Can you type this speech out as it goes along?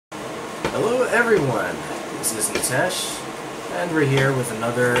Hello everyone, this is Nitesh, and we're here with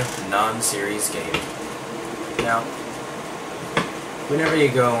another non-series game. Now, whenever you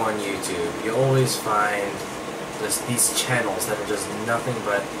go on YouTube, you always find these channels that are just nothing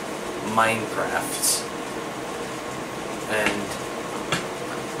but Minecraft.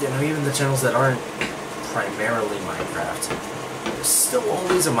 And, you know, even the channels that aren't primarily Minecraft, there's still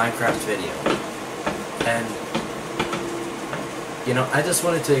always a Minecraft video. And you know, I just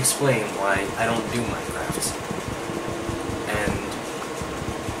wanted to explain why I don't do Minecraft, and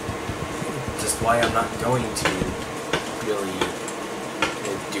just why I'm not going to really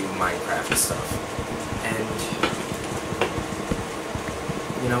do Minecraft stuff. And,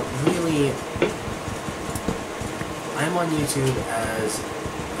 you know, really, I'm on YouTube as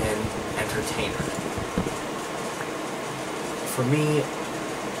an entertainer. For me,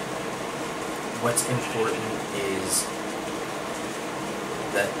 what's important is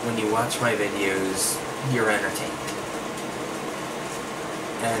that when you watch my videos, you're entertained.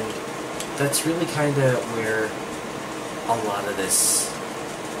 And that's really kind of where a lot of this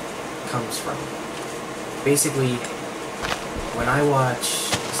comes from. Basically, when I watch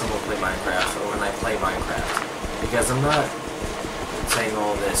someone play Minecraft, or when I play Minecraft, because I'm not saying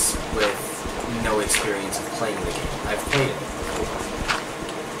all this with no experience of playing the game. I've played it before.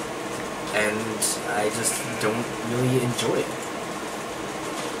 And I just don't really enjoy it.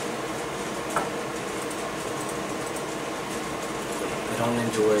 I don't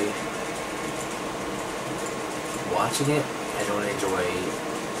enjoy watching it. I don't enjoy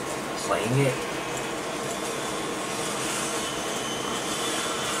playing it.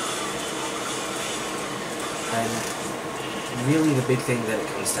 And really the big thing that it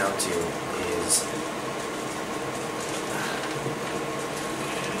comes down to is,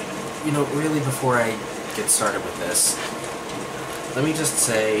 you know, really before I get started with this, let me just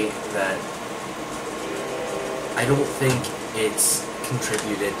say that I don't think it's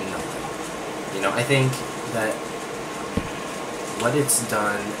contributed nothing. You know, I think that what it's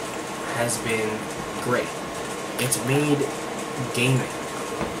done has been great. It's made gaming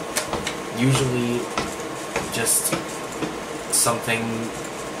usually just something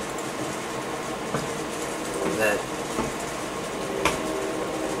that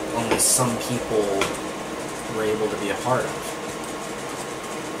only some people were able to be a part of.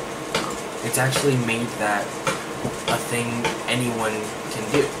 It's actually made that a thing anyone can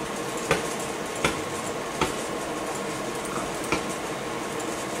do.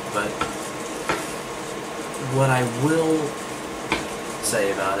 But what I will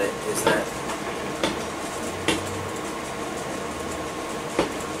say about it is that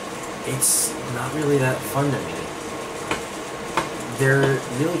it's not really that fun to me. There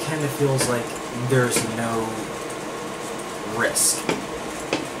really kind of feels like there's no risk.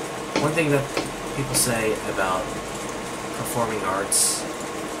 One thing that people say about performing arts,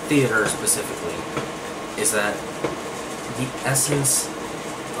 theater specifically, is that the essence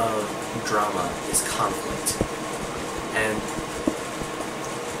of drama is conflict. And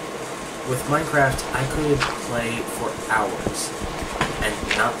with Minecraft, I could play for hours and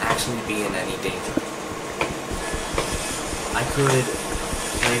not actually be in any danger. I could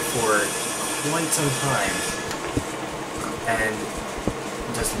play for quite some time and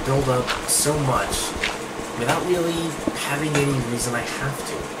just build up so much without really having any reason I have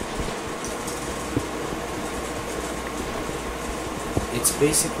to. It's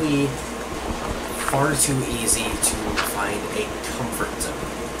basically far too easy to find a comfort zone.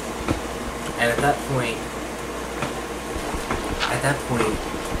 And at that point,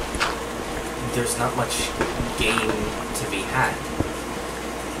 there's not much gain to be had.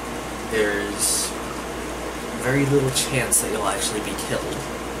 There's very little chance that you'll actually be killed.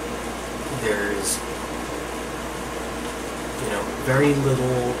 There's, you know, very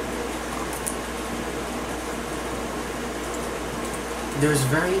little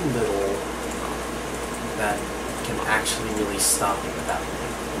that can actually really stop you at that point.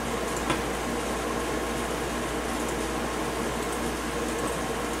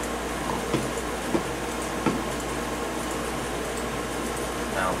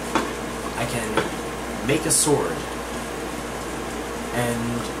 Now, I can make a sword,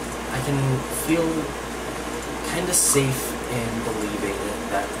 and I can feel kind of safe in believing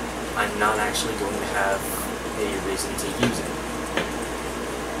that I'm not actually going to have a reason to use it.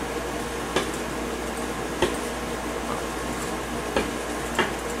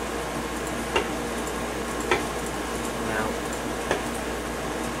 Now,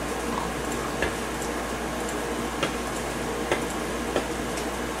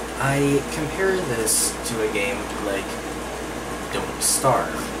 I compare this to a game like Don't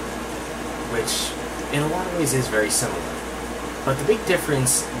Starve. which in a lot of ways is very similar. But the big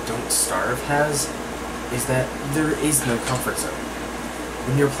difference Don't Starve has is that there is no comfort zone.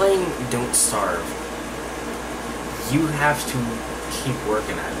 When you're playing Don't Starve, you have to keep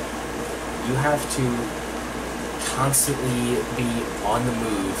working at it. You have to constantly be on the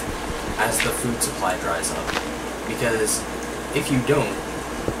move as the food supply dries up. Because if you don't,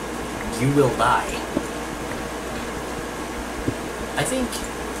 you will die. I think,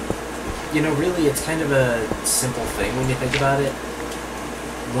 you know, really it's kind of a simple thing when you think about it.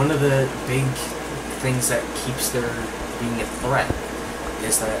 One of the big things that keeps there being a threat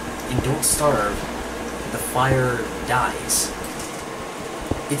is that in Don't Starve, the fire dies.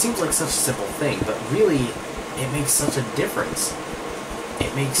 It seems like such a simple thing, but really, it makes such a difference.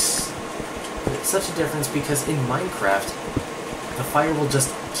 It makes such a difference because in Minecraft, the fire will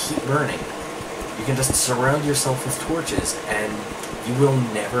just keep burning. You can just surround yourself with torches, and you will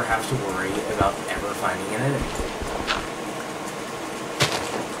never have to worry about ever finding an enemy.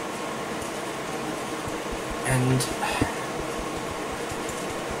 And,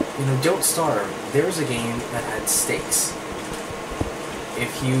 you know, Don't Starve, there's a game that had stakes.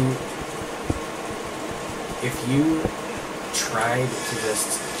 If you tried to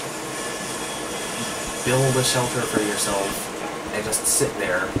just build a shelter for yourself and just sit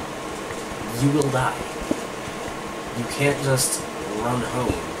there, you will die. You can't just run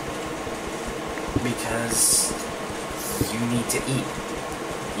home because you need to eat.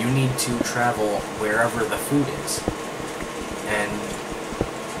 You need to travel wherever the food is. And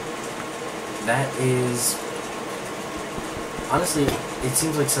that is, honestly, it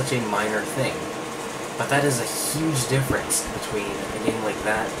seems like such a minor thing, but that is a huge difference between a game like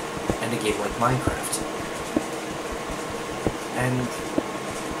that and a game like Minecraft. And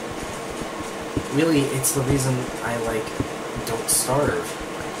really, it's the reason I like Don't Starve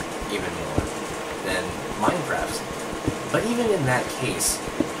even more than Minecraft. But even in that case,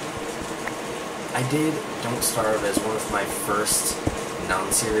 I did Don't Starve as one of my first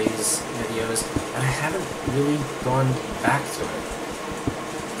non-series videos, and I haven't really gone back to it.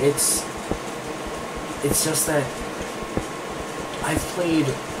 It's just that I've played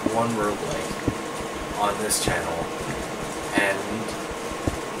one roguelike on this channel, and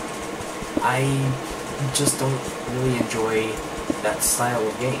I just don't really enjoy that style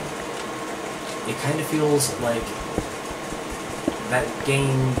of game. It kind of feels like that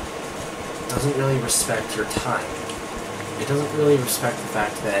game doesn't really respect your time. It doesn't really respect the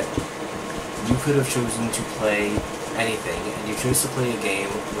fact that you could have chosen to play anything, and you chose to play a game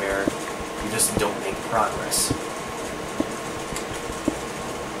where you just don't make progress.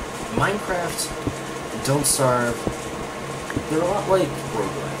 Minecraft, Don't Starve, they're a lot like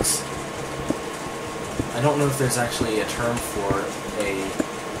roguelikes. I don't know if there's actually a term for a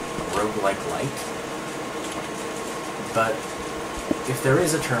roguelike-like, but if there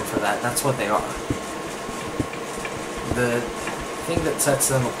is a term for that, that's what they are. The thing that sets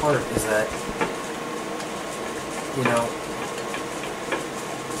them apart is that, you know,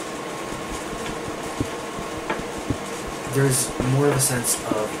 there's more of a sense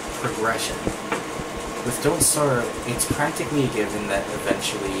of progression. With Don't Starve, it's practically a given that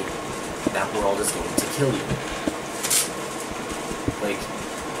eventually that world is going to kill you. Like,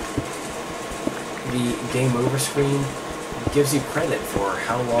 the game over screen gives you credit for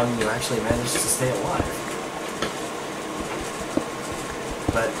how long you actually managed to stay alive.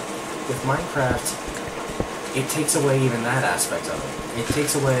 But with Minecraft, it takes away even that aspect of it. It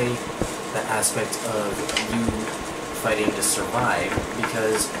takes away that aspect of you fighting to survive,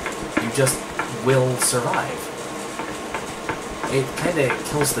 because you just will survive. It kind of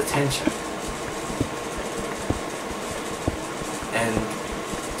kills the tension. And,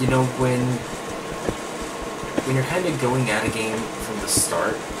 you know, when you're kind of going at a game from the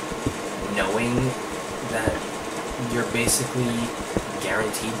start, knowing that you're basically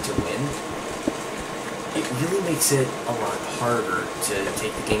guaranteed to win, it really makes it a lot harder to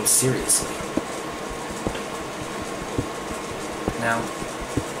take the game seriously. Now,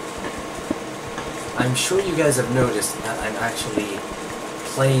 I'm sure you guys have noticed that I'm actually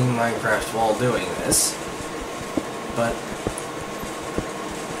playing Minecraft while doing this,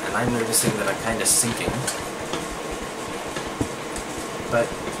 and I'm noticing that I'm kind of sinking. But, I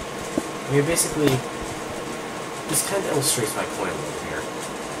mean, basically, this kind of illustrates my point a little here.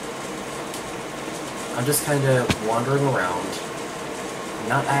 I'm just kind of wandering around,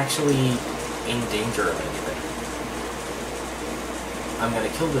 not actually in danger of anything. I'm gonna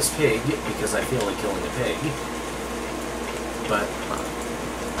kill this pig because I feel like killing a pig, but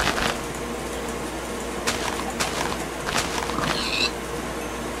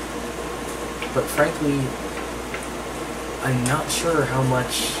But frankly, I'm not sure how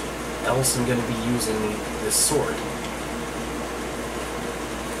much else I'm going to be using this sword.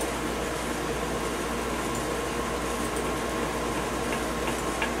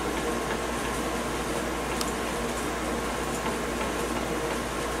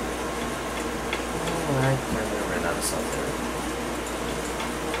 I kind of ran out of stuff there.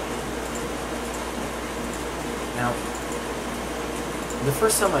 Now, the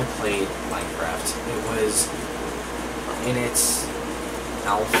first time I played Minecraft, it was in its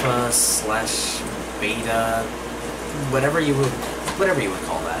alpha / beta, whatever you would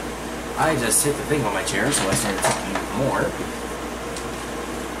call that. I just hit the thing on my chair, so I started thinking more.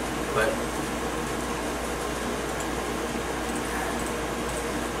 But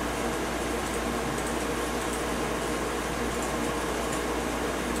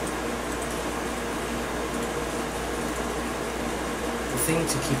the thing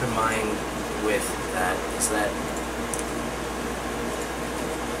to keep in mind with that is that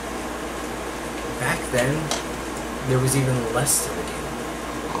back then, there was even less to the game.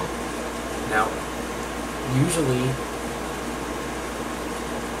 Now, usually,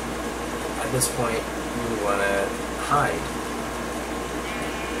 at this point, you want to hide.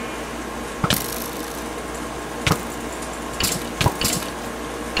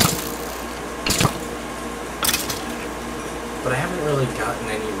 But I haven't really gotten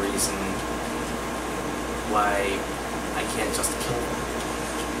any reason why I can't just kill them.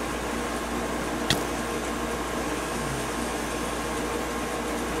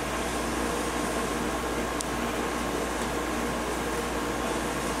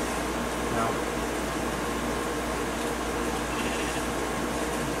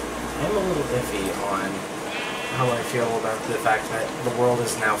 I'm a little iffy on how I feel about the fact that the world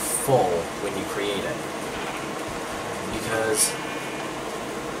is now full when you create it. Because,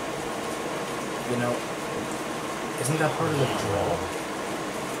 you know, isn't that harder to draw?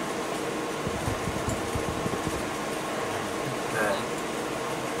 That,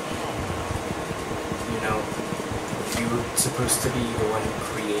 you know, you're supposed to be the one who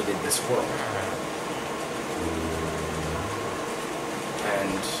created this world.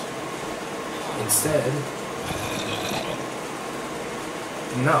 And instead,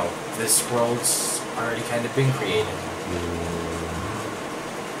 no, this world's already kind of been created.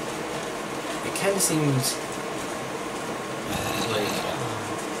 It kind of seems like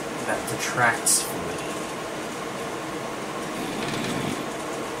that detracts from the game.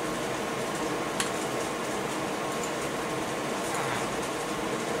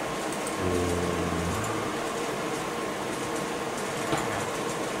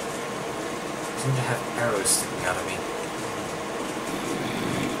 I seem to have arrows sticking out of me.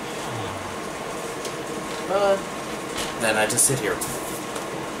 But then I just sit here.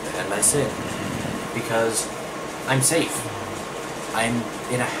 And I sit. Because I'm safe. I'm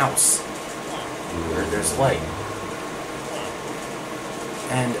in a house where there's light.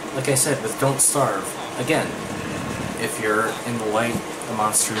 And like I said, with Don't Starve, again, if you're in the light, the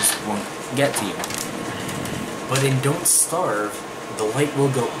monsters won't get to you. But in Don't Starve, the light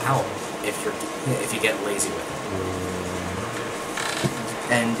will go out if you get lazy with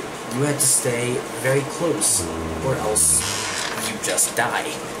it. And you have to stay very close, or else you just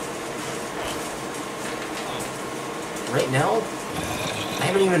die. Right now, I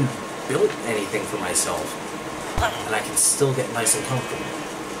haven't even built anything for myself, and I can still get nice and comfortable.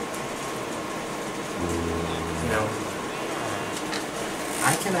 You know,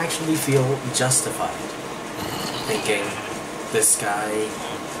 I can actually feel justified thinking this guy,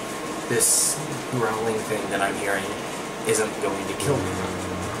 this growling thing that I'm hearing, isn't going to kill me.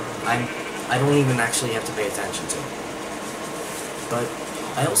 I don't even actually have to pay attention to it. But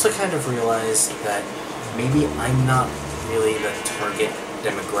I also kind of realize that maybe I'm not really the target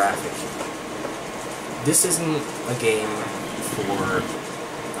demographic. This isn't a game for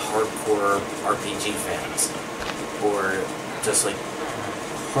hardcore RPG fans, or just like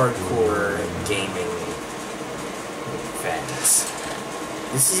hardcore gaming fans.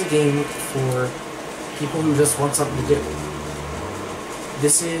 This is a game for people who just want something to do.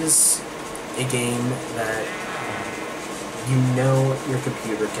 This is a game that you know your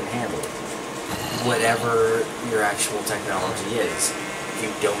computer can handle. Whatever your actual technology is, you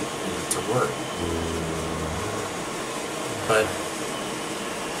don't need to worry. But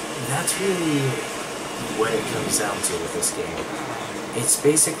that's really what it comes down to with this game. It's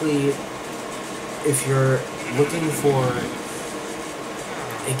basically, if you're looking for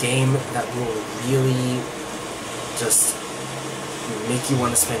a game that will really just make you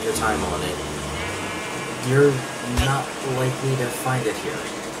want to spend your time on it, you're not likely to find it here.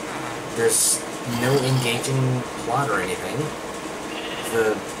 There's no engaging plot or anything.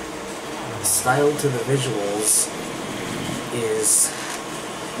 The style to the visuals is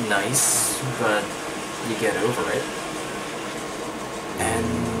nice, but you get over it. And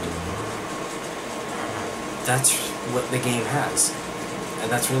that's what the game has.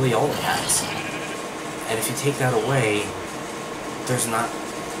 And that's really all it has. And if you take that away, there's not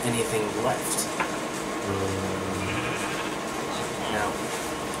anything left. Now,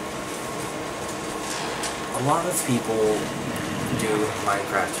 a lot of people do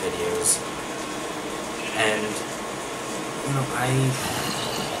Minecraft videos, and, you know, I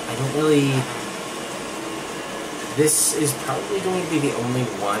don't really... This is probably going to be the only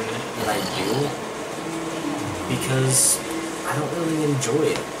one that I do, because I don't really enjoy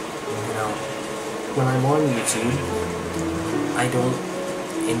it. You know, when I'm on YouTube, I don't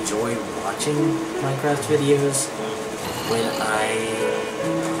enjoy watching Minecraft videos. When I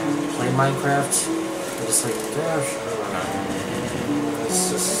play Minecraft, I'm just like, gosh, I don't know. It's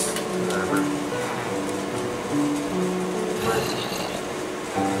just, whatever. But,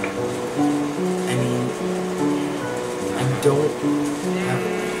 I mean, I don't have...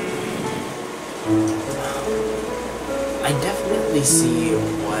 I definitely see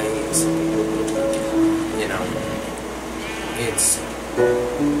why some people would like it. You know, it's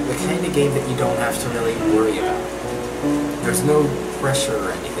the kind of game that you don't have to really worry about. There's no pressure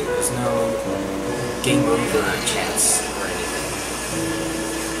or anything. There's no game over chance or anything.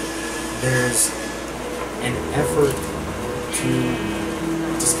 There's an effort to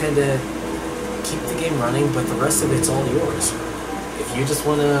just kind of keep the game running, but the rest of it's all yours. If you just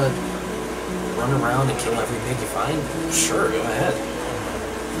want to run around and kill every pig you find, sure, go ahead.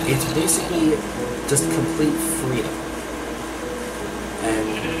 It's basically just complete freedom.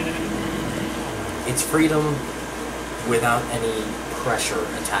 And it's freedom without any pressure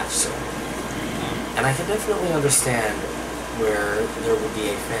attached to it. And I can definitely understand where there would be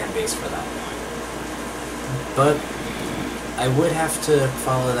a fan base for that. But I would have to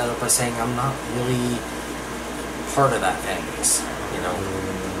follow that up by saying I'm not really part of that fan base, you know?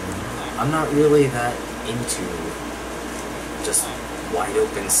 I'm not really that into just wide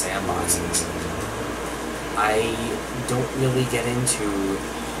open sandboxes. I don't really get into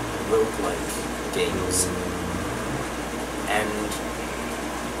roguelike games. And,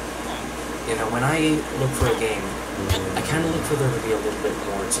 you know, when I look for a game, I kind of look for there to be a little bit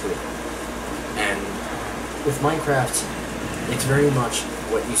more to it. And with Minecraft, it's very much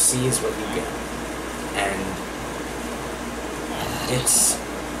what you see is what you get. And it's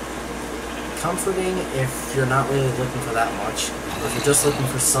comforting if you're not really looking for that much, or if you're just looking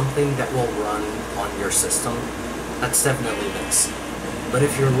for something that will run on your system. That's definitely this. But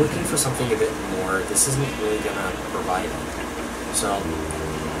if you're looking for something a bit more, this isn't really gonna provide it. So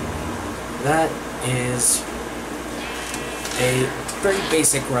that is a very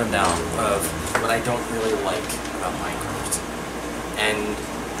basic rundown of what I don't really like about Minecraft. And,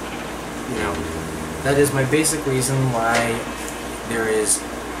 you know, that is my basic reason why there is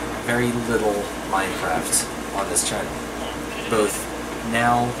very little Minecraft on this channel, both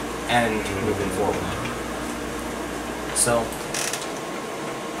now and moving forward. So,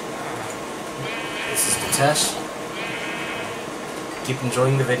 this is Nitesh. Keep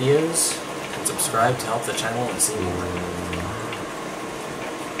enjoying the videos, and subscribe to help the channel and see more.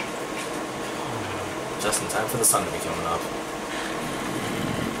 Just in time for the sun to be coming up.